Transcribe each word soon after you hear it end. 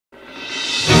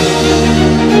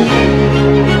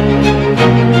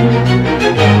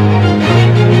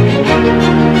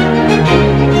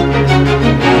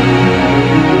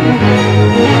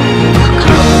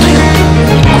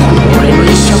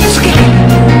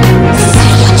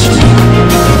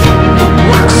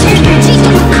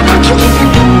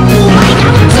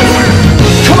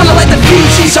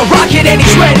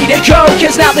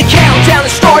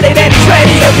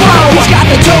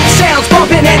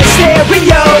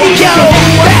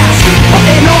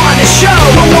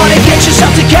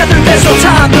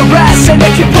best. And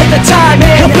if you put the time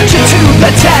in, he'll put you to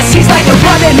the test. He's like a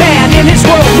running man, and his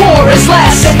world war is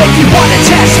less. And if you wanna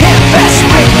test him, best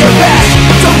bring your best.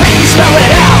 Don't make me spell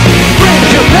it out.